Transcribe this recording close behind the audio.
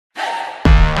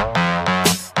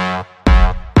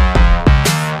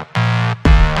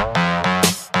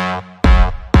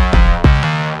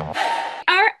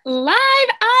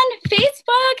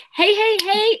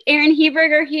Erin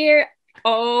Heberger here.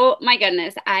 Oh my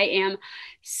goodness, I am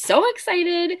so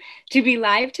excited to be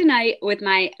live tonight with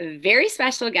my very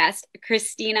special guest,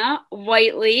 Christina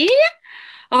Whiteley.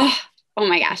 Oh, oh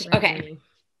my gosh. Okay.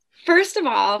 First of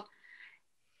all,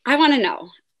 I want to know,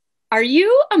 are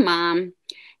you a mom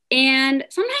and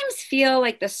sometimes feel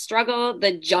like the struggle,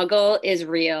 the juggle is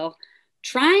real,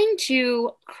 trying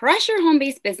to crush your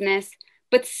home-based business,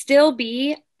 but still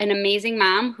be an amazing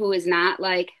mom who is not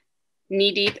like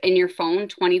knee deep in your phone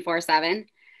 24/7?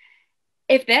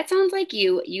 If that sounds like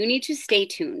you need to stay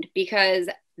tuned because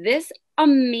this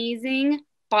amazing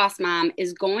boss mom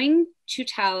is going to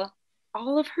tell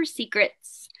all of her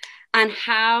secrets on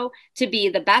how to be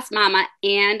the best mama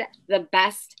and the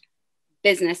best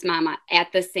business mama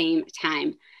at the same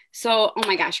time. So, oh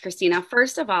my gosh, Christina,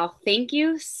 first of all, thank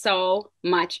you so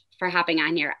much for hopping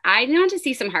on here. I want to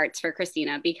see some hearts for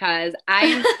Christina because I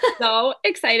am so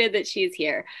excited that she's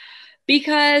here.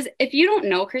 Because if you don't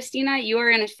know Christina, you are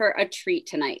in for a treat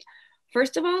tonight.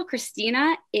 First of all,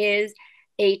 Christina is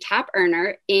a top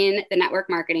earner in the network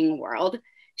marketing world.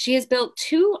 She has built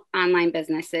 2 online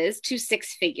businesses to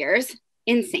 6 figures.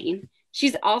 Insane.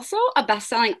 She's also a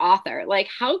best-selling author. Like,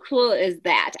 how cool is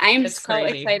that? I am so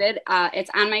excited. It's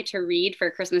on my to read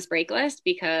for Christmas break list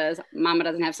because mama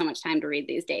doesn't have so much time to read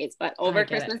these days. But over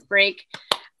Christmas break,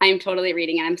 I'm totally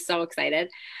reading it. I'm so excited.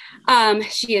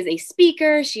 She is a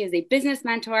speaker. She is a business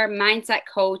mentor, mindset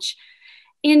coach.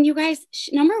 And you guys,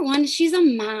 number one, she's a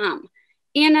mom.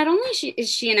 And not only is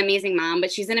she an amazing mom,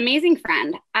 but she's an amazing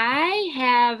friend. I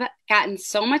have gotten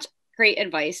so much great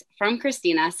advice from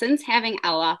Christina since having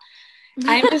Ella.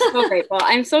 I'm just so grateful.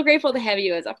 I'm so grateful to have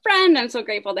you as a friend. I'm so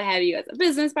grateful to have you as a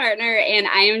business partner. And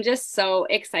I am just so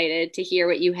excited to hear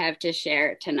what you have to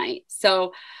share tonight.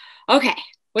 So, okay.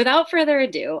 Without further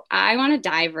ado, I want to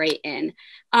dive right in.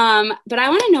 But I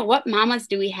want to know, what mamas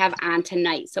do we have on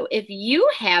tonight? So if you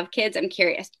have kids, I'm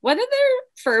curious, whether they're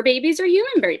fur babies or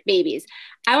human babies.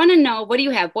 I want to know, what do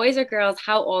you have, boys or girls?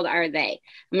 How old are they?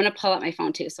 I'm going to pull up my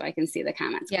phone too so I can see the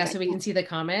comments. Yeah, so we can see the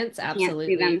comments.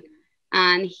 Absolutely. Can't see them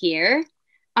on here.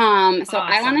 So awesome.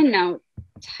 I want to know,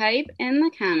 type in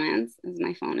the comments, as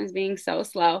my phone is being so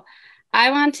slow.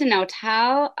 I want to know,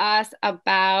 tell us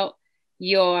about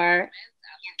your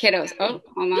kiddos. Oh,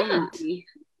 hold on. Let me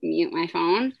mute my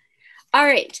phone. All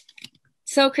right.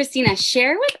 So Christina,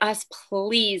 share with us,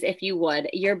 please, if you would,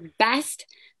 your best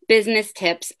business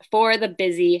tips for the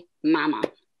busy mama.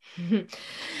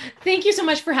 Thank you so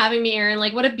much for having me, Erin.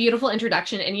 Like, what a beautiful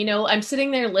introduction. And, you know, I'm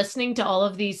sitting there listening to all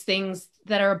of these things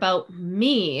that are about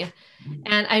me.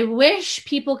 And I wish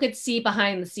people could see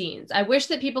behind the scenes. I wish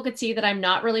that people could see that I'm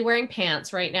not really wearing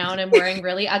pants right now and I'm wearing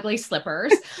really ugly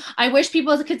slippers. I wish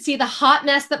people could see the hot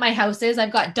mess that my house is.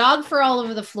 I've got dog fur all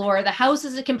over the floor. The house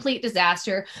is a complete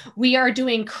disaster. We are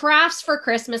doing crafts for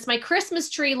Christmas. My Christmas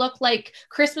tree looked like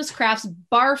Christmas crafts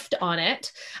barfed on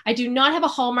it. I do not have a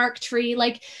Hallmark tree.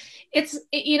 Like,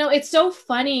 it's so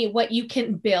funny what you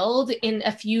can build in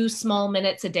a few small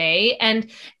minutes a day. And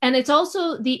it's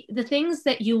also the things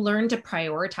that you learn to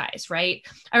prioritize, right?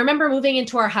 I remember moving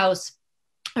into our house,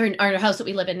 our house that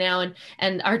we live in now.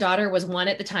 And our daughter was 1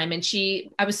 at the time. And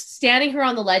I was standing her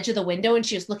on the ledge of the window and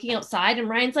she was looking outside and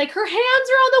Ryan's like, her hands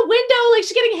are on the window. Like,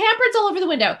 she's getting handprints all over the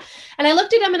window. And I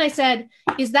looked at him and I said,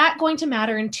 is that going to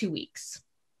matter in 2 weeks?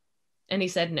 And he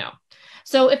said, no.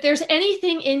 So if there's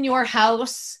anything in your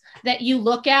house that you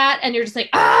look at and you're just like,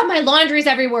 my laundry's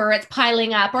everywhere, it's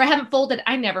piling up, or I haven't folded.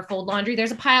 I never fold laundry.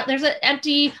 There's an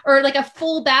empty or like a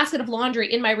full basket of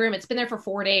laundry in my room. It's been there for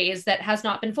 4 days that has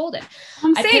not been folded.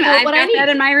 I'm saying I've got that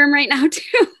in my room right now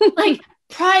too. Like,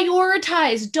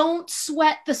 prioritize. Don't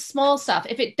sweat the small stuff.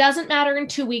 If it doesn't matter in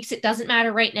 2 weeks, it doesn't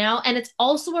matter right now. And it's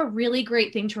also a really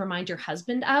great thing to remind your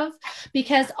husband of,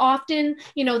 because often,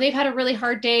 you know, they've had a really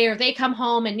hard day or they come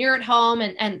home and you're at home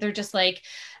and they're just like,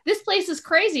 this place is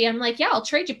crazy. I'm like, yeah, I'll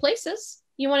trade you places.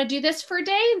 You want to do this for a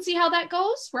day and see how that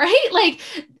goes, right? Like,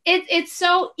 it's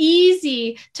so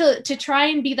easy to try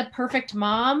and be the perfect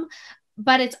mom,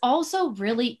 but it's also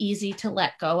really easy to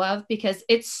let go of because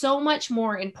it's so much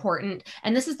more important.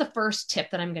 And this is the first tip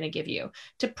that I'm going to give you: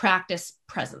 to practice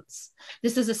presence.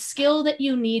 This is a skill that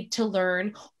you need to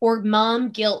learn, or mom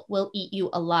guilt will eat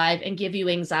you alive and give you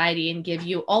anxiety and give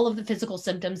you all of the physical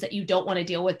symptoms that you don't want to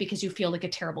deal with because you feel like a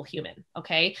terrible human.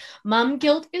 Okay. Mom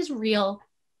guilt is real.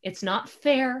 It's not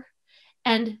fair.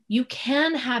 And you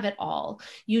can have it all.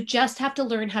 You just have to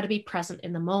learn how to be present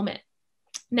in the moment.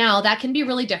 Now, that can be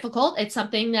really difficult. It's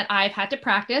something that I've had to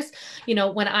practice. You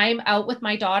know, when I'm out with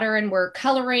my daughter and we're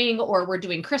coloring or we're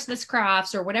doing Christmas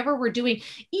crafts or whatever we're doing, even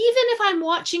if I'm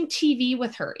watching TV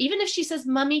with her, even if she says,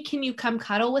 "Mommy, can you come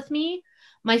cuddle with me?"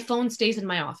 my phone stays in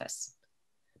my office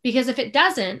Because if it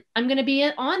doesn't, I'm going to be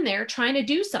on there trying to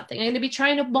do something. I'm going to be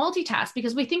trying to multitask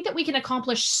because we think that we can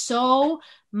accomplish so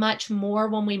much more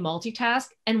when we multitask,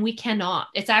 and we cannot.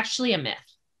 It's actually a myth.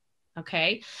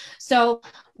 Okay. So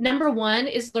number one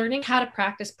is learning how to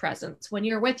practice presence. When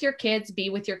you're with your kids, be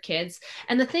with your kids.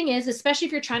 And the thing is, especially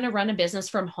if you're trying to run a business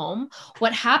from home,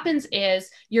 what happens is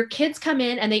your kids come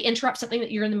in and they interrupt something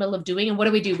that you're in the middle of doing. And what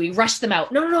do? We rush them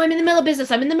out. No, I'm in the middle of business.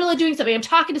 I'm in the middle of doing something. I'm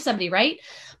talking to somebody, right?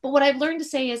 But what I've learned to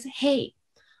say is, hey,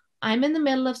 I'm in the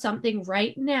middle of something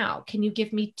right now. Can you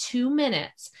give me 2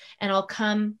 minutes and I'll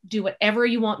come do whatever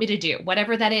you want me to do,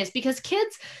 whatever that is? Because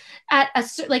kids at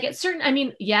certain, I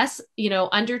mean, yes,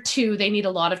 under 2, they need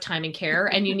a lot of time and care,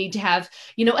 and you need to have,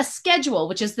 a schedule,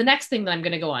 which is the next thing that I'm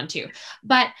going to go on to.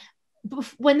 But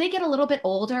when they get a little bit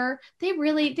older, they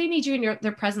need you in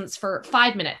their presence for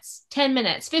 5 minutes, 10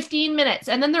 minutes, 15 minutes,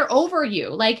 and then they're over you.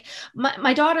 Like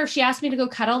my daughter, she asked me to go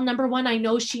cuddle. Number one, I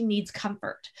know she needs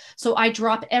comfort. So I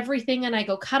drop everything and I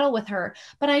go cuddle with her.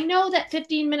 But I know that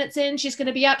 15 minutes in, she's going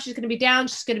to be up, she's going to be down,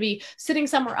 she's going to be sitting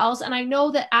somewhere else. And I know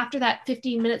that after that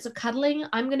 15 minutes of cuddling,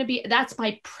 that's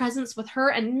my presence with her.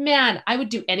 And man, I would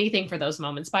do anything for those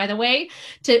moments, by the way.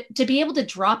 To be able to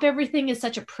drop everything is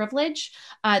such a privilege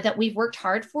that we've worked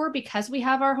hard for because we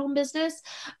have our home business.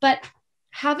 But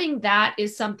having that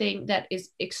is something that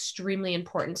is extremely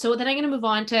important. So then I'm going to move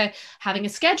on to having a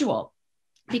schedule,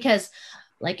 because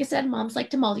like I said, moms like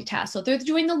to multitask. So they're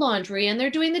doing the laundry and they're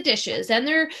doing the dishes and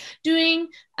they're doing,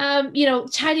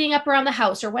 tidying up around the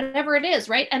house or whatever it is,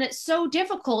 right? And it's so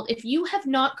difficult if you have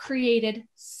not created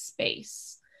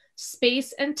space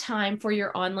and time for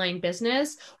your online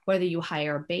business, whether you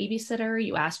hire a babysitter,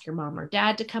 you ask your mom or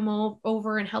dad to come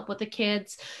over and help with the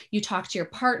kids, you talk to your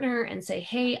partner and say,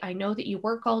 hey, I know that you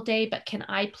work all day, but can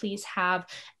I please have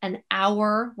an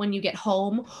hour when you get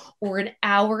home or an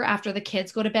hour after the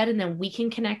kids go to bed, and then we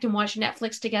can connect and watch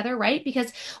Netflix together, right?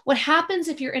 Because what happens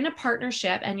if you're in a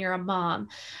partnership and you're a mom,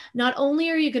 not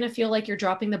only are you going to feel like you're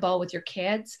dropping the ball with your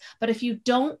kids, but if you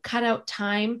don't cut out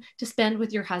time to spend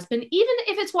with your husband, even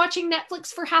if it's watching Netflix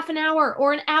for half an hour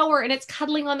or an hour and it's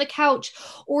cuddling on the couch,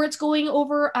 or it's going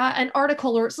over an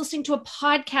article, or it's listening to a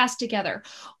podcast together,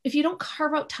 if you don't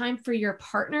carve out time for your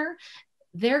partner,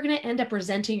 they're going to end up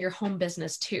resenting your home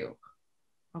business too.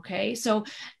 Okay. So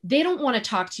they don't want to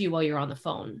talk to you while you're on the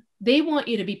phone. They want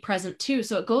you to be present too.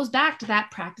 So it goes back to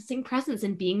that practicing presence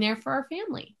and being there for our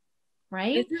family.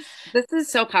 Right. This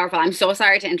is so powerful. I'm so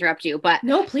sorry to interrupt you, but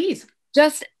no, please.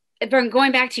 Just from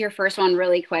going back to your first one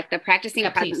really quick, the practicing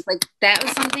of presence, please. like that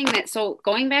was something that, so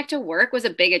going back to work was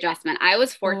a big adjustment. I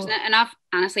was fortunate enough,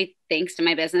 honestly, thanks to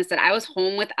my business, that I was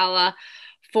home with Ella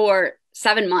for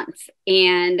 7 months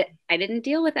and I didn't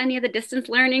deal with any of the distance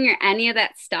learning or any of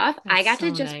that stuff. That's I got so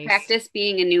to just nice. practice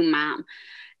being a new mom.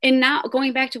 And now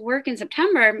going back to work in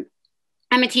September,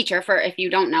 I'm a teacher, for if you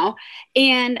don't know,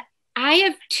 and I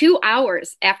have 2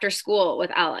 hours after school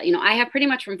with Ella. I have pretty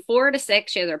much from 4 to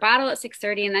 6. She has her bottle at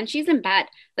 6:30 and then she's in bed.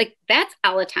 Like that's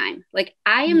Ella time. Like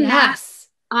I am not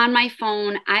on my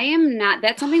phone. I am not.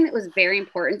 That's something that was very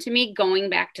important to me going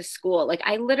back to school. Like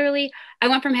I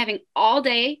went from having all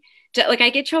day to, like, I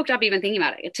get choked up even thinking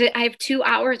about it. I have 2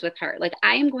 hours with her. Like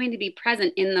I am going to be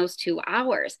present in those 2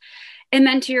 hours. And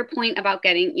then to your point about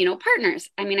getting, partners.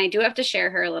 I mean, I do have to share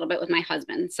her a little bit with my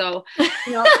husband. So,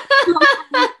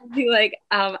 be like,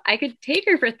 I could take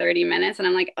her for 30 minutes. And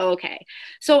I'm like, okay.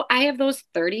 So I have those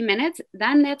 30 minutes.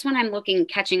 Then that's when I'm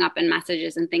catching up in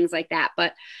messages and things like that.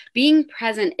 But being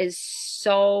present is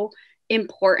so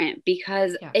important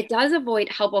because it does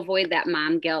help avoid that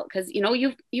mom guilt. Because,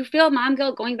 you feel mom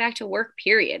guilt going back to work,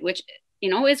 period, which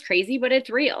is crazy, but it's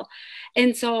real.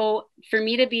 And so for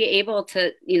me to be able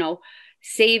to,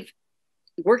 save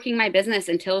working my business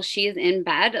until she's in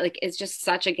bed, like, it's just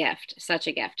such a gift,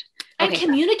 Okay. And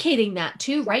communicating that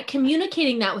too, right?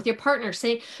 Communicating that with your partner,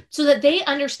 so that they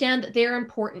understand that they're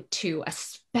important too,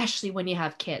 especially when you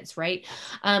have kids, right?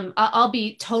 I'll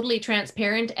be totally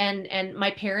transparent. And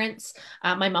my parents,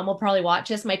 my mom will probably watch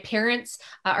this. My parents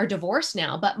are divorced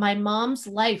now, but my mom's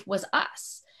life was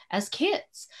us as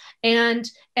kids. And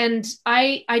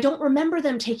I don't remember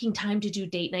them taking time to do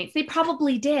date nights. They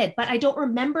probably did, but I don't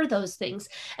remember those things.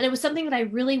 And it was something that I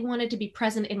really wanted to be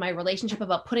present in my relationship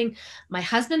about putting my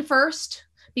husband first,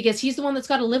 because he's the one that's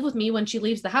got to live with me when she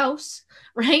leaves the house,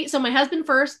 right? So my husband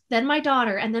first, then my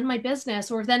daughter, and then my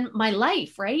business, or then my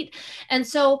life, right? And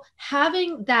so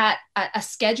having that a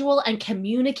schedule and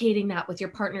communicating that with your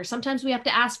partner. Sometimes we have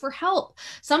to ask for help.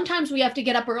 Sometimes we have to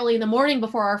get up early in the morning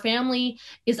before our family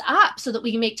is up so that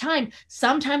we can make time.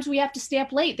 Sometimes we have to stay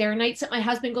up late. There are nights that my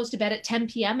husband goes to bed at 10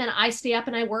 p.m. and I stay up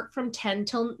and I work from 10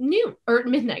 till noon or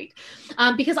midnight,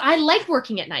 because I like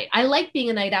working at night. I like being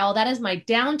a night owl. That is my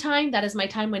downtime. That is my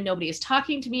time when nobody is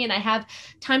talking to me and I have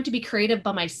time to be creative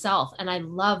by myself. And I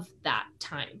love that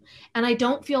time. And I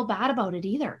don't feel bad about it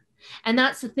either. And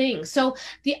that's the thing. So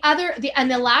the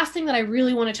last thing that I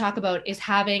really want to talk about is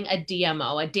having a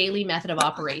DMO, a daily method of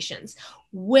operations,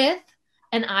 with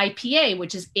an IPA,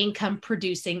 which is income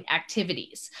producing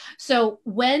activities. So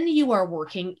when you are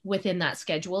working within that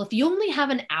schedule, if you only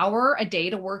have an hour a day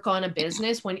to work on a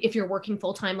business, if you're working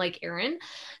full time like Erin,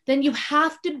 then you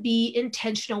have to be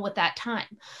intentional with that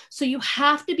time. So you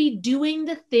have to be doing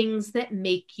the things that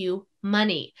make you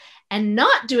money and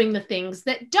not doing the things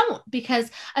that don't, because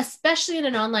especially in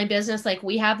an online business like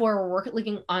we have, where we're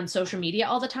working on social media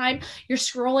all the time, you're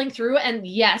scrolling through, and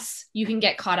yes, you can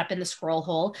get caught up in the scroll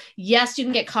hole. Yes, you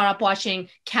can get caught up watching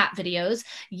cat videos.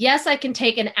 Yes, I can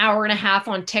take an hour and a half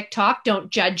on TikTok. Don't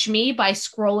judge me by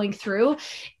scrolling through.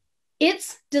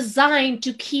 It's designed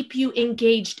to keep you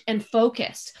engaged and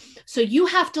focused. So you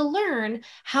have to learn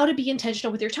how to be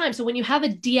intentional with your time. So when you have a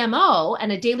DMO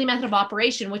and a daily method of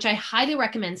operation, which I highly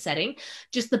recommend setting,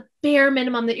 just the bare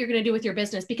minimum that you're going to do with your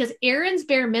business, because Erin's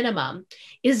bare minimum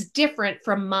is different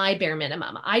from my bare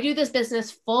minimum. I do this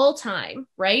business full time,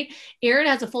 right? Erin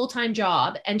has a full-time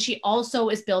job and she also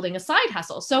is building a side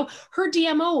hustle. So her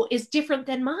DMO is different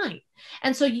than mine.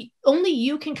 And so only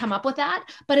you can come up with that,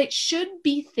 but it should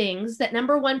be things that,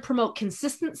 number one, promote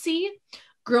consistency,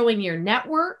 growing your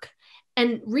network,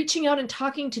 and reaching out and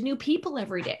talking to new people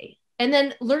every day. And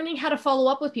then learning how to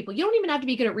follow up with people. You don't even have to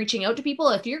be good at reaching out to people.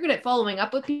 If you're good at following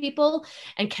up with people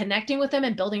and connecting with them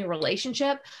and building a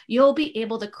relationship, you'll be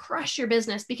able to crush your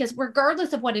business, because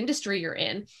regardless of what industry you're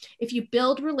in, if you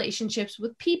build relationships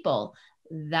with people,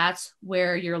 that's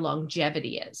where your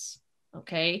longevity is.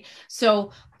 Okay.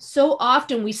 So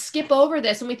often we skip over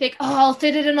this and we think, oh, I'll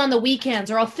fit it in on the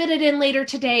weekends, or I'll fit it in later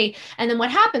today. And then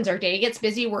what happens? Our day gets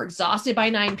busy. We're exhausted by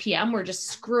 9 p.m. We're just,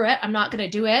 screw it. I'm not going to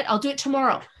do it. I'll do it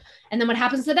tomorrow. And then what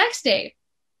happens the next day?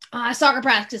 Soccer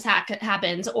practice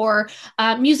happens, or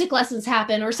music lessons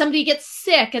happen, or somebody gets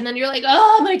sick. And then you're like,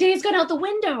 oh, my day's gone out the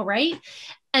window. Right.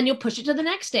 And you'll push it to the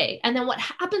next day. And then what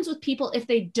happens with people, if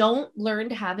they don't learn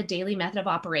to have a daily method of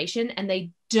operation and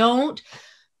they don't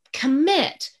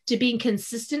commit to being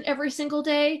consistent every single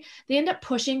day, they end up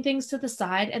pushing things to the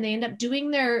side and they end up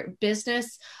doing their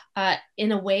business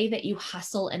in a way that you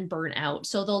hustle and burn out.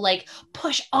 So they'll like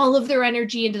push all of their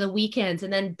energy into the weekends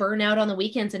and then burn out on the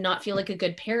weekends and not feel like a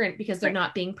good parent because they're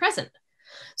not being present.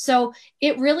 So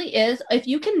it really is, if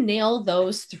you can nail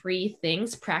those three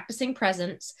things: practicing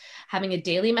presence, having a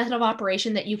daily method of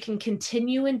operation that you can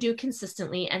continue and do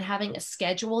consistently, and having a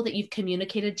schedule that you've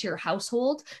communicated to your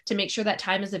household to make sure that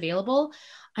time is available,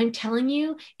 I'm telling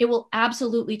you, it will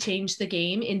absolutely change the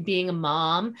game in being a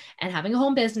mom and having a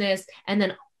home business. And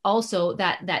then also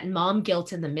that mom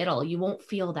guilt in the middle, you won't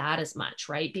feel that as much,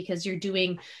 right? Because you're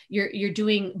doing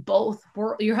both,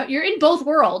 you're in both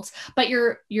worlds, but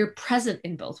you're present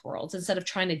in both worlds instead of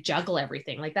trying to juggle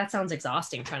everything. Like, that sounds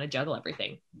exhausting, trying to juggle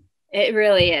everything. It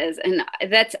really is. And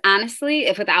that's honestly,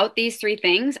 if without these three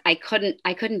things, I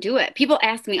couldn't do it. People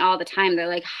ask me all the time. They're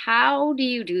like, how do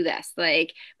you do this?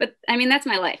 Like, but I mean, that's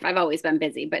my life. I've always been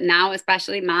busy, but now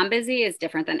especially mom busy is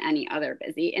different than any other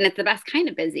busy. And it's the best kind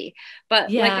of busy. But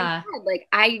like I said, like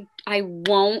I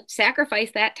won't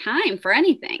sacrifice that time for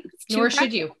anything. Nor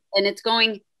should you. And it's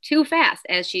going too fast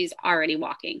as she's already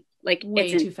walking. Like,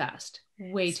 way too fast.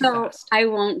 Way too fast. I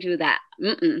won't do that.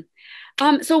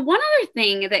 So one other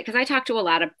thing that, because I talk to a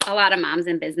lot of moms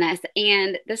in business,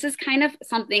 and this is kind of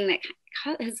something that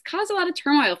has caused a lot of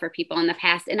turmoil for people in the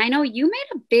past. And I know you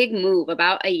made a big move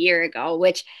about a year ago,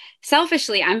 which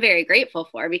selfishly I'm very grateful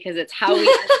for, because it's how we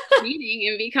are meeting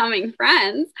and becoming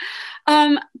friends.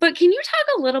 But can you talk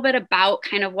a little bit about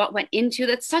kind of what went into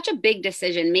that's such a big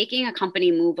decision, making a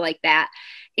company move like that?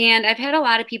 And I've had a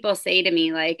lot of people say to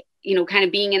me, like, you know, kind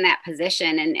of being in that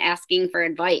position and asking for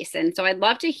advice. And so I'd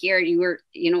love to hear, you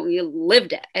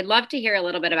lived it. I'd love to hear a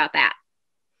little bit about that.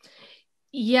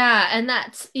 Yeah. And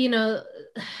that's,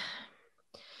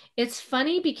 it's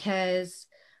funny because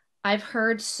I've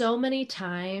heard so many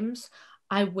times,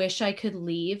 I wish I could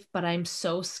leave, but I'm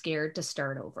so scared to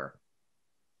start over.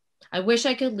 I wish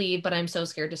I could leave, but I'm so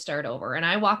scared to start over. And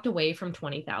I walked away from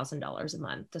 $20,000 a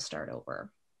month to start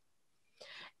over.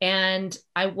 and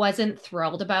I wasn't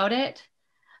thrilled about it.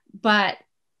 But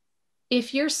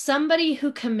if you're somebody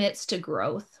who commits to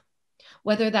growth,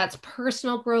 whether that's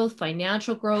personal growth,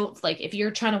 financial growth, like if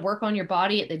you're trying to work on your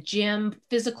body at the gym,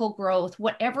 physical growth,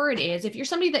 whatever it is, if you're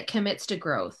somebody that commits to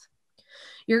growth,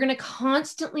 you're going to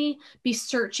constantly be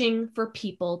searching for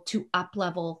people to up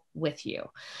level with you.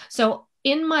 So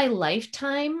in my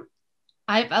lifetime,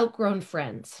 I've outgrown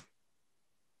friends.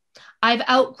 I've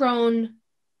outgrown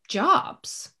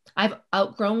jobs. I've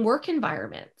outgrown work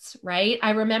environments, right?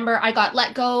 I remember I got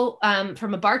let go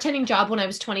from a bartending job when I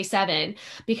was 27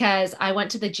 because I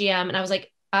went to the GM and I was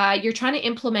like, you're trying to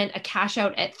implement a cash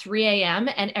out at 3 a.m.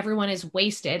 and everyone is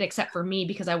wasted except for me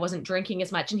because I wasn't drinking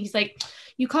as much. And he's like,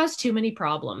 you caused too many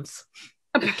problems.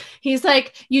 He's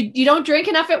like, you don't drink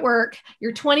enough at work.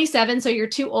 You're 27, so you're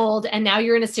too old. And now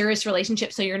you're in a serious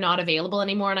relationship, so you're not available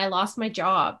anymore. And I lost my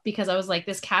job because I was like,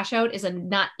 this cash out is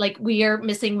like, we are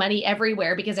missing money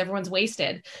everywhere because everyone's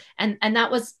wasted. And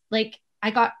that was like,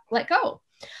 I got let go.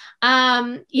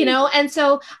 And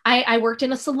so I worked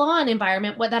in a salon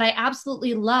environment that I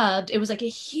absolutely loved. It was like a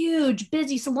huge,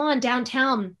 busy salon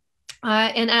downtown.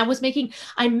 And I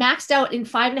maxed out in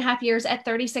 5.5 years at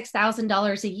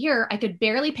 $36,000 a year. I could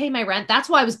barely pay my rent. That's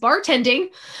why I was bartending,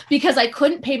 because I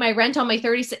couldn't pay my rent on my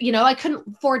I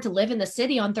couldn't afford to live in the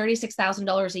city on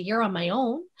 $36,000 a year on my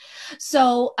own.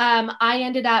 So I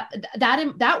ended up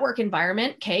that work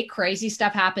environment. Okay, crazy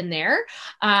stuff happened there.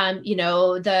 One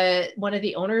of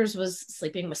the owners was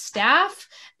sleeping with staff.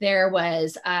 There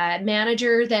was a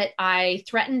manager that I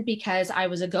threatened because I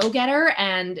was a go-getter,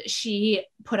 and she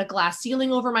put a glass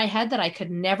ceiling over my head that I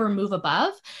could never move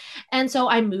above. And so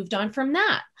I moved on from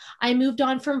that. I moved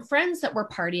on from friends that were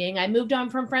partying. I moved on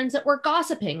from friends that were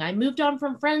gossiping. I moved on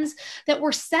from friends that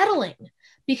were settling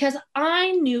because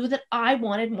I knew that I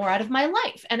wanted more out of my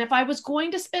life. And if I was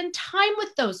going to spend time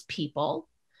with those people,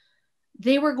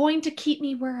 they were going to keep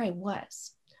me where I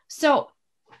was. So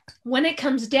when it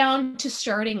comes down to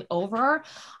starting over,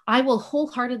 I will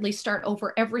wholeheartedly start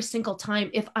over every single time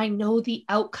if I know the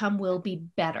outcome will be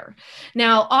better.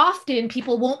 Now, often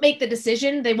people won't make the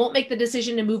decision. They won't make the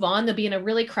decision to move on. They'll be in a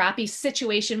really crappy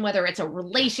situation, whether it's a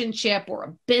relationship or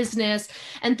a business,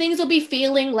 and things will be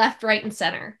failing left, right, and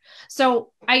center.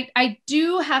 So I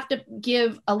do have to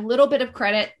give a little bit of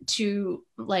credit to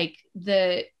like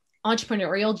the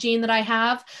entrepreneurial gene that I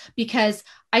have, because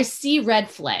I see red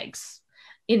flags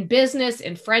in business,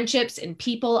 in friendships, in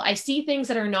people. I see things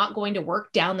that are not going to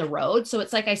work down the road. So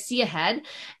it's like I see ahead.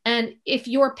 And if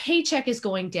your paycheck is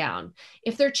going down,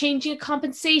 if they're changing a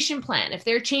compensation plan, if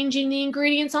they're changing the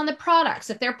ingredients on the products,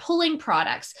 if they're pulling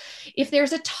products, if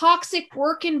there's a toxic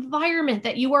work environment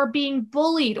that you are being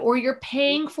bullied or you're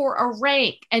paying for a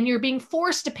rank and you're being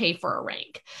forced to pay for a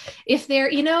rank, if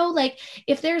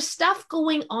if there's stuff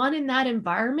going on in that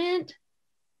environment,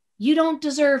 you don't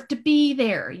deserve to be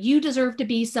there. You deserve to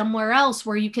be somewhere else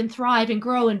where you can thrive and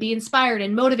grow and be inspired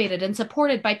and motivated and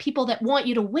supported by people that want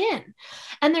you to win.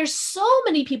 And there's so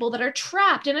many people that are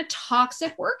trapped in a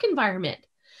toxic work environment.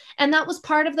 And that was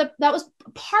part of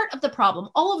the problem.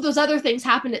 All of those other things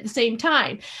happened at the same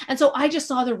time. And so I just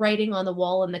saw the writing on the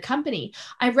wall in the company.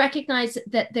 I recognized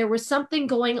that there was something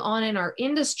going on in our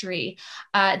industry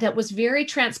that was very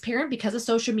transparent because of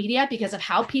social media, because of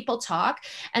how people talk,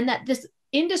 and that this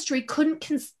industry couldn't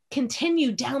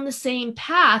continue down the same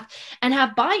path and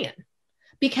have buy-in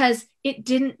because it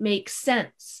didn't make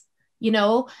sense.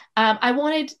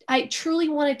 I truly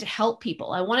wanted to help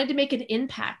people. I wanted to make an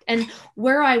impact. And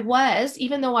where I was,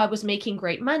 even though I was making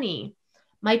great money,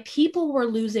 my people were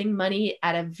losing money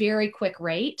at a very quick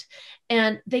rate.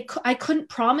 And I couldn't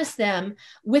promise them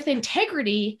with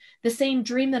integrity the same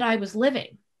dream that I was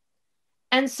living.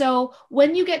 And so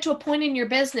when you get to a point in your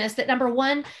business that, number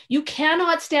one, you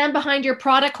cannot stand behind your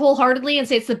product wholeheartedly and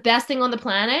say it's the best thing on the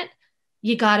planet,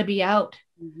 you got to be out.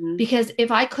 Mm-hmm. Because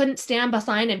if I couldn't stand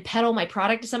behind and peddle my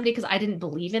product to somebody because I didn't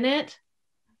believe in it,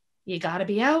 you got to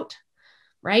be out,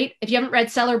 right? If you haven't read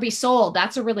Sell or Be Sold,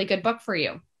 that's a really good book for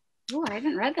you. Oh, I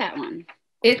haven't read that one.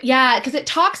 Because it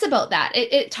talks about that.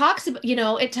 It talks about,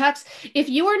 if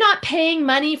you are not paying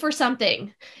money for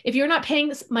something,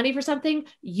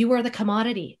 you are the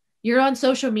commodity. You're on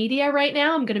social media right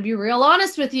now. I'm going to be real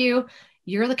honest with you.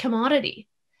 You're the commodity.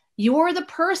 You're the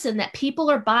person that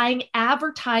people are buying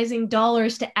advertising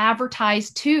dollars to advertise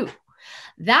to.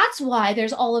 That's why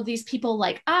there's all of these people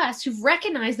like us who've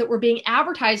recognized that we're being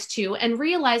advertised to and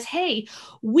realize, hey,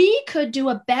 we could do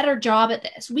a better job at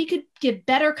this. We could give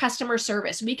better customer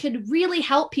service. We could really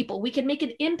help people. We could make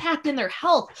an impact in their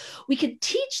health. We could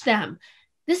teach them.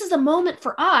 This is a moment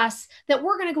for us that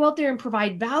we're going to go out there and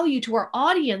provide value to our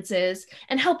audiences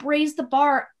and help raise the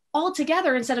bar all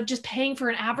together instead of just paying for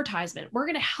an advertisement. We're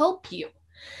going to help you.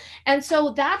 And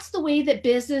so that's the way that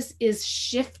business is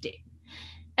shifting.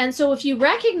 And so if you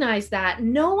recognize that,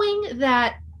 knowing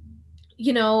that,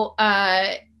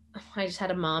 I just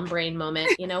had a mom brain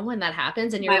moment, when that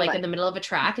happens and you're like in the middle of a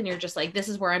track and you're just like, this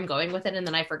is where I'm going with it. And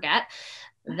then I forget.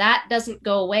 That doesn't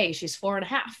go away. She's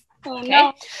 4.5.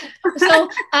 Okay.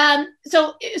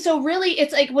 No. So really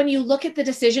it's like when you look at the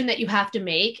decision that you have to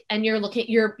make and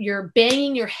you're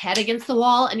banging your head against the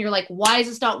wall and you're like, why is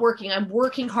this not working? I'm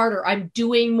working harder. I'm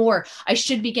doing more. I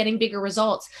should be getting bigger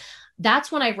results.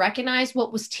 That's when I recognized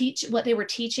what they were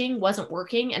teaching wasn't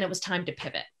working, and it was time to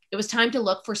pivot. It was time to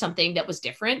look for something that was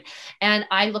different. And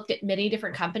I looked at many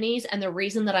different companies, and the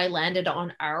reason that I landed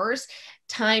on ours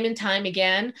time and time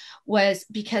again was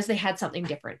because they had something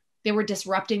different. They were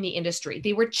disrupting the industry.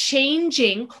 They were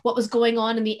changing what was going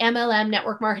on in the MLM,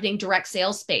 network marketing, direct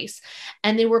sales space.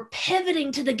 And they were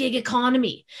pivoting to the gig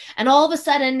economy. And all of a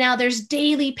sudden now there's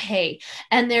daily pay,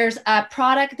 and there's a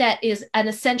product that is an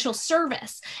essential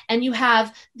service. And you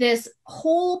have this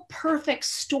whole perfect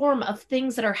storm of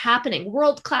things that are happening: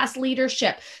 world-class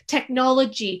leadership,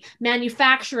 technology,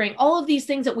 manufacturing, all of these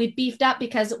things that we've beefed up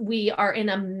because we are in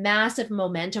a massive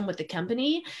momentum with the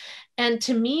company. And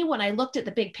to me, when I looked at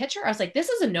the big picture, I was like, this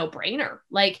is a no-brainer.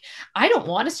 Like, I don't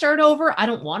want to start over. I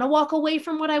don't want to walk away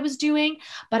from what I was doing.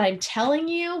 But I'm telling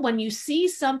you, when you see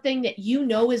something that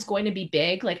is going to be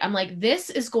big, like, I'm like, this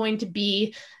is going to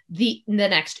be the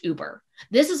next Uber.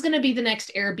 This is going to be the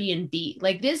next Airbnb.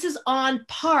 Like, this is on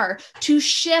par to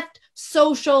shift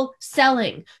social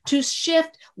selling, to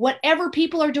shift whatever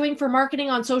people are doing for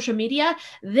marketing on social media.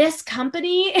 This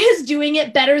company is doing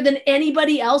it better than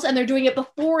anybody else, and they're doing it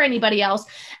before anybody else.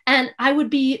 And I would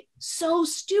be so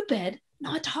stupid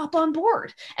not to hop on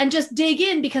board and just dig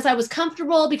in because I was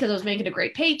comfortable, because I was making a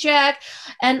great paycheck.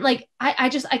 And like,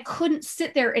 I couldn't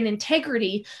sit there in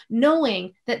integrity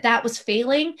knowing that was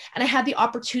failing. And I had the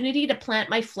opportunity to plant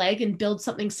my flag and build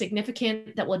something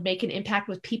significant that would make an impact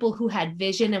with people who had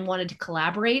vision and wanted to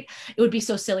collaborate. It would be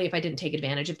so silly if I didn't take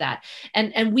advantage of that.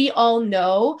 And we all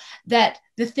know that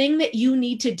the thing that you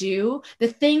need to do, the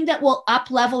thing that will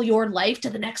up level your life to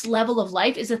the next level of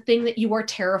life, is a thing that you are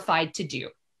terrified to do.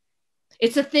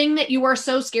 It's a thing that you are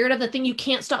so scared of, the thing you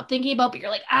can't stop thinking about, but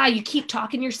you're like, you keep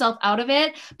talking yourself out of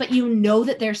it, but you know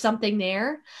that there's something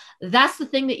there. That's the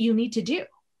thing that you need to do.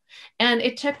 And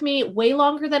it took me way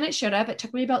longer than it should have. It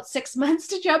took me about 6 months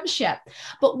to jump ship.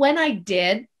 But when I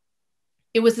did,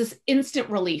 it was this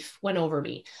instant relief went over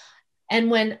me.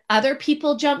 And when other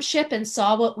people jumped ship and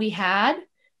saw what we had,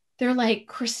 they're like,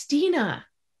 Christina,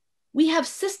 we have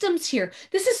systems here.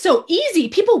 This is so easy.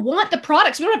 People want the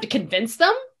products. We don't have to convince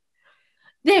them.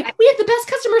 We have the best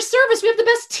customer service. We have the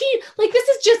best team. Like, this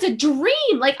is just a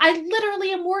dream. Like, I literally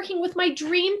am working with my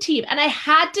dream team, and I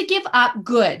had to give up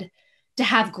good to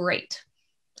have great.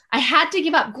 I had to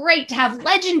give up great to have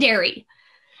legendary.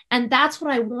 And that's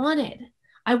what I wanted.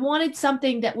 I wanted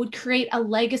something that would create a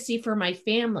legacy for my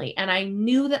family. And I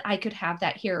knew that I could have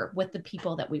that here with the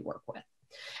people that we work with.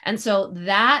 And so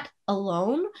that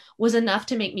alone was enough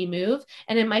to make me move.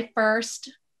 And in my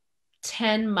first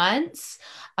 10 months,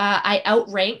 I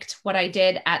outranked what I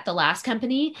did at the last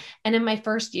company. And in my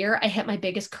first year, I hit my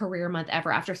biggest career month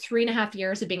ever after 3.5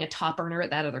 years of being a top earner at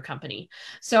that other company.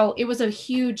 So it was a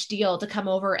huge deal to come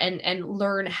over and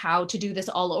learn how to do this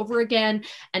all over again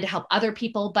and to help other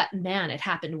people. But man, it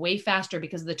happened way faster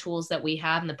because of the tools that we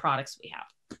have and the products we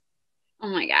have. Oh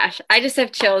my gosh. I just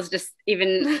have chills just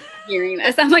even hearing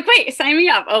this. I'm like, wait, sign me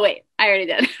up. Oh wait, I already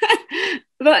did.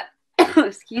 But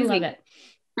excuse me. It.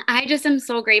 I just am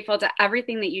so grateful to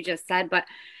everything that you just said. But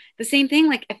the same thing,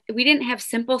 like, if we didn't have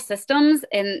simple systems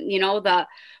and, the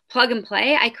plug and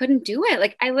play, I couldn't do it.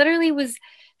 Like, I literally was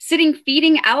sitting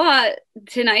feeding Ella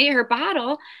tonight her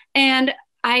bottle, and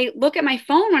I look at my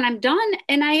phone when I'm done,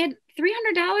 and I had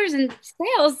 $300 in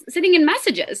sales sitting in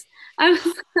messages. I was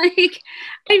like,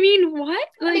 I mean, what?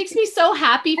 Like, it makes me so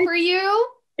happy for you.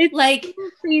 It's like so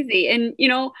crazy. And,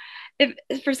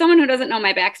 if for someone who doesn't know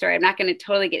my backstory, I'm not going to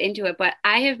totally get into it, but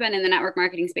I have been in the network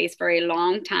marketing space for a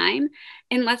long time.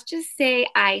 And let's just say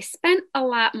I spent a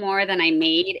lot more than I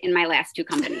made in my last 2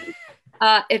 companies.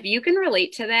 If you can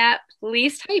relate to that,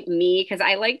 please type me, because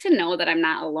I like to know that I'm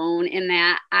not alone in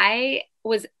that. I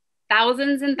was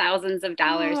thousands and thousands of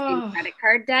dollars in credit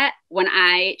card debt when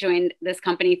I joined this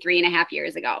company 3.5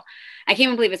 years ago. I can't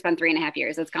even believe it's been 3.5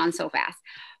 years. It's gone so fast.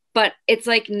 but it's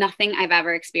like nothing I've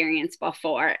ever experienced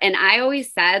before. And I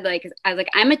always said, like, I was like,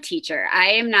 I'm a teacher.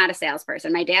 I am not a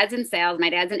salesperson. My dad's in sales. My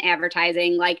dad's in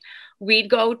advertising. Like, we'd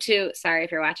go to, sorry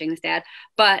if you're watching this, Dad,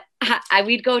 but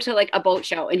we'd go to like a boat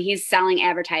show and he's selling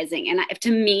advertising. And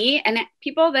to me, and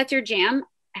people, that's your jam,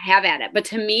 have at it. But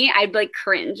to me, I'd like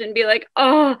cringe and be like,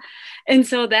 oh. And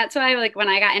so that's why, like, when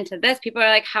I got into this, people are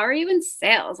like, how are you in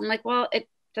sales? I'm like, well, it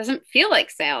doesn't feel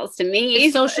like sales to me.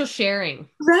 It's social sharing.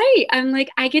 Right. I'm like,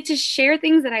 I get to share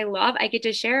things that I love. I get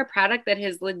to share a product that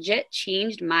has legit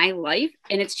changed my life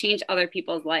and it's changed other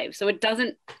people's lives. So it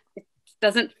doesn't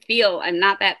feel, I'm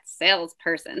not that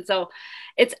salesperson. So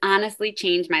it's honestly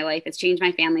changed my life. It's changed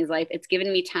my family's life. It's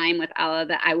given me time with Ella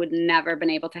that I would never been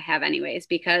able to have anyways,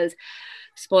 because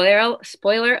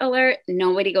spoiler alert,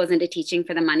 nobody goes into teaching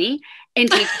for the money,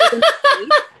 and teachers do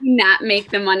not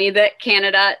make the money that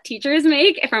Canada teachers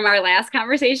make from our last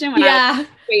conversation. When I was like,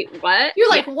 wait, what? You're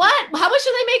like, what? How much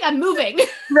do they make? I'm moving.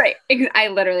 Right. I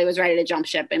literally was ready to jump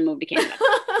ship and move to Canada.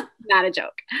 Not a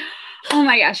joke. Oh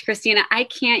my gosh, Christina, I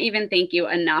can't even thank you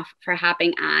enough for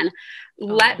hopping on.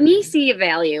 Let me see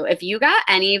value. If you got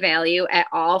any value at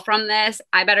all from this,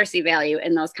 I better see value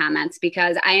in those comments,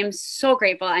 because I am so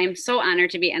grateful. I am so honored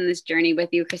to be in this journey with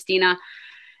you, Christina.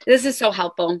 This is so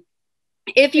helpful.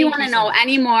 If you want to know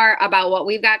any more about what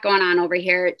we've got going on over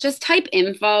here, just type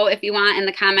info if you want in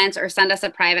the comments, or send us a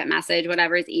private message,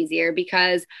 whatever is easier,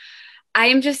 because I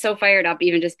am just so fired up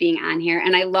even just being on here.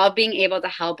 And I love being able to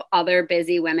help other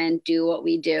busy women do what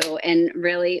we do and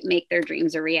really make their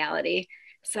dreams a reality.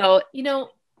 So,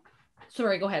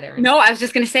 sorry, go ahead, Erin. No, I was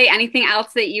just going to say, anything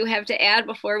else that you have to add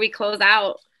before we close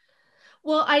out?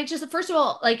 Well, first of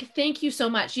all, like, thank you so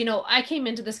much. I came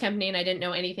into this company and I didn't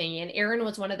know anything. And Erin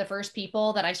was one of the first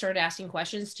people that I started asking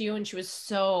questions to, and she was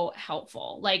so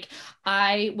helpful. Like,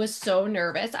 I was so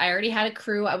nervous. I already had a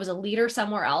crew. I was a leader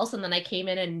somewhere else. And then I came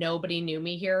in and nobody knew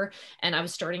me here, and I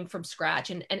was starting from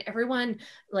scratch, and everyone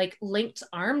like linked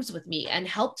arms with me and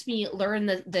helped me learn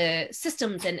the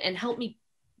systems and helped me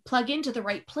plug into the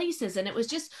right places. And it was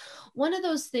just one of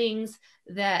those things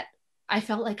that I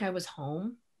felt like I was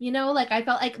home. Like, I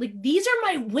felt like these are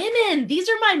my women. These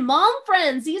are my mom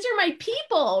friends. These are my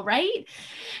people, right?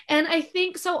 And I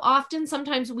think so often,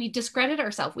 sometimes we discredit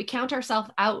ourselves. We count ourselves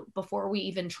out before we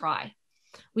even try.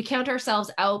 We count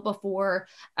ourselves out before,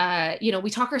 we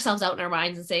talk ourselves out in our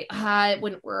minds and say, it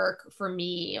wouldn't work for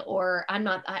me, or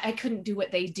I couldn't do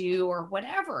what they do, or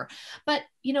whatever. But,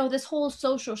 this whole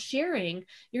social sharing,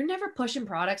 you're never pushing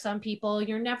products on people.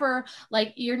 You're never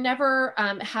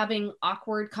having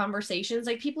awkward conversations.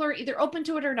 Like, people are either open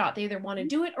to it or not. They either want to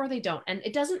do it or they don't. And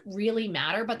it doesn't really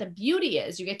matter. But the beauty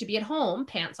is you get to be at home,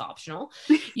 pants optional.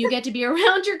 You get to be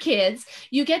around your kids.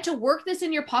 You get to work this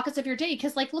in your pockets of your day.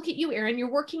 Because, like, look at you, Erin,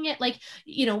 you're working at, like,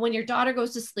 when your daughter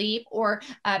goes to sleep, or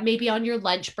maybe on your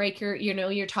lunch break,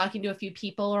 you're talking to a few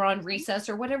people, or on recess,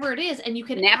 or whatever it is. And you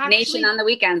can Nap Nation on the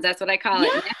weekends. That's what I call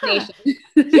it. Nap Nation.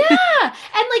 Yeah.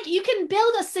 And like, you can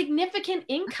build a significant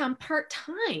income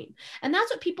part-time. And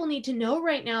that's what people need to know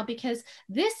right now, because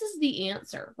this is the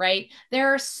answer, right?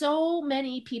 There are so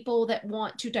many people that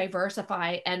want to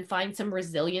diversify and find some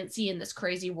resiliency in this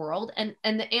crazy world. And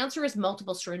the answer is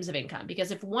multiple streams of income,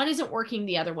 because if one isn't working,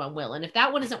 the other one will. And if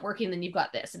that one isn't working, then you've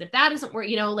got this. And if that isn't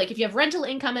working, like, if you have rental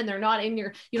income and they're not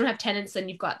you don't have tenants, then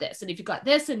you've got this. And if you've got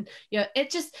this, and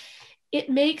it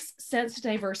makes sense to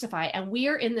diversify. And we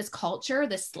are in this culture,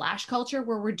 this slash culture,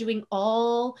 where we're doing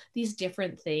all these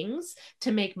different things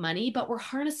to make money, but we're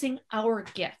harnessing our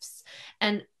gifts.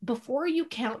 And before you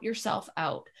count yourself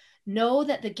out, know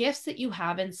that the gifts that you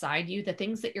have inside you, the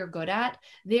things that you're good at,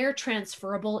 they're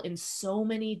transferable in so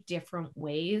many different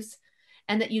ways.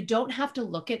 And that you don't have to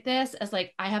look at this as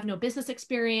like, I have no business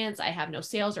experience. I have no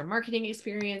sales or marketing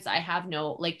experience. I have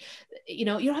no, you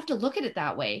don't have to look at it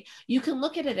that way. You can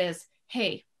look at it as,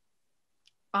 hey,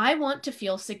 I want to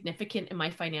feel significant in my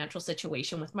financial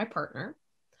situation with my partner.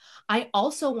 I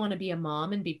also want to be a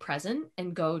mom and be present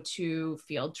and go to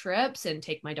field trips and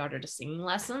take my daughter to singing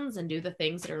lessons and do the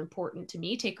things that are important to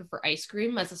me, take her for ice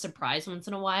cream as a surprise once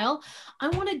in a while. I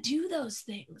want to do those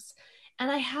things. And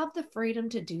I have the freedom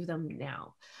to do them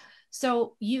now.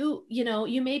 So you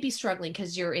may be struggling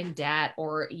because you're in debt,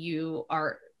 or you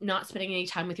are not spending any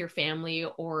time with your family,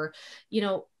 or,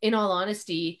 in all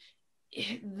honesty,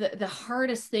 the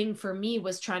hardest thing for me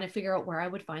was trying to figure out where I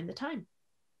would find the time.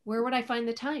 Where would I find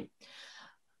the time?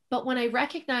 But when I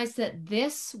recognized that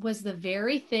this was the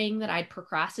very thing that I'd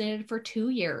procrastinated for 2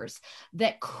 years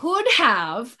that could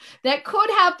have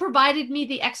provided me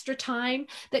the extra time,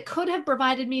 that could have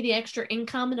provided me the extra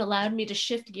income and allowed me to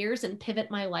shift gears and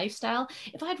pivot my lifestyle.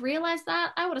 If I'd realized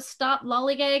that, I would have stopped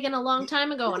lollygagging a long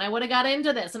time ago, and I would have got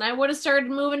into this, and I would have started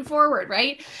moving forward,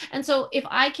 right? And so if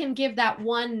I can give that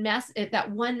one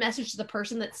message to the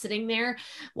person that's sitting there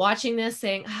watching this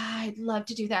saying, I'd love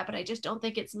to do that, but I just don't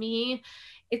think it's me.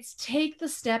 It's take the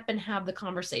step and have the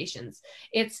conversations.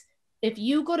 It's if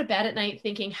you go to bed at night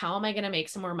thinking, how am I going to make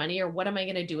some more money, or what am I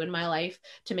going to do in my life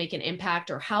to make an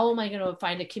impact, or how am I going to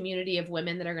find a community of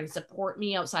women that are going to support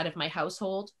me outside of my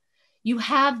household? You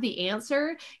have the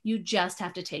answer. You just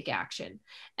have to take action.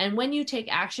 And when you take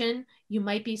action, you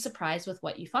might be surprised with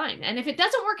what you find. And if it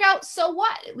doesn't work out, so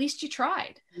what? At least you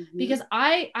tried. Mm-hmm. Because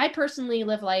I personally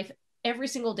live life every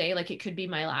single day like it could be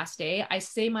my last day. I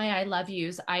say my I love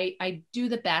yous. I do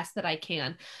the best that I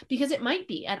can, because it might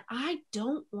be. And I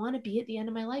don't want to be at the end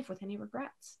of my life with any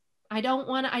regrets. I don't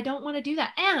want to do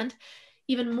that. And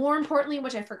even more importantly,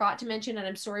 which I forgot to mention, and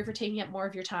I'm sorry for taking up more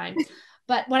of your time,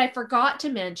 but what I forgot to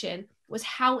mention was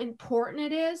how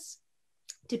important it is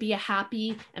to be a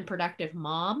happy and productive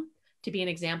mom, to be an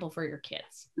example for your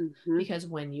kids. Mm-hmm. Because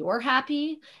when you're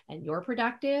happy and you're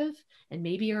productive, and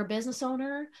maybe you're a business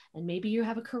owner, and maybe you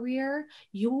have a career,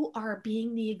 you are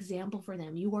being the example for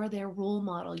them. You are their role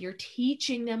model. You're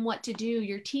teaching them what to do.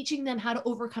 You're teaching them how to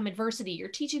overcome adversity. You're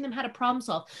teaching them how to problem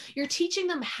solve. You're teaching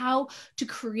them how to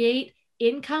create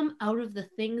income out of the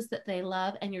things that they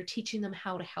love, and you're teaching them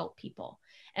how to help people.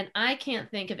 And I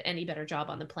can't think of any better job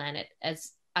on the planet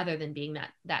as other than being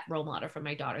that role model for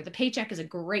my daughter. The paycheck is a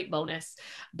great bonus,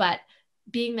 but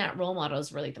being that role model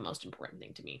is really the most important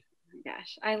thing to me. Oh my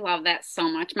gosh, I love that so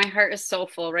much. My heart is so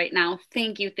full right now.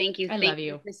 Thank you. I love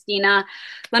you, Christina.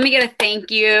 Let me get a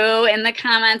thank you in the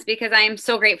comments, because I am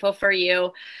so grateful for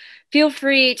you. Feel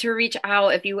free to reach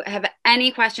out if you have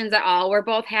any questions at all. We're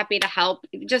both happy to help.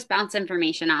 Just bounce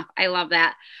information off. I love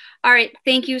that. All right.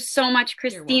 Thank you so much,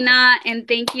 Christina. And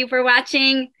thank you for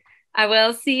watching. I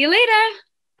will see you later.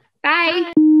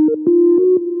 Bye.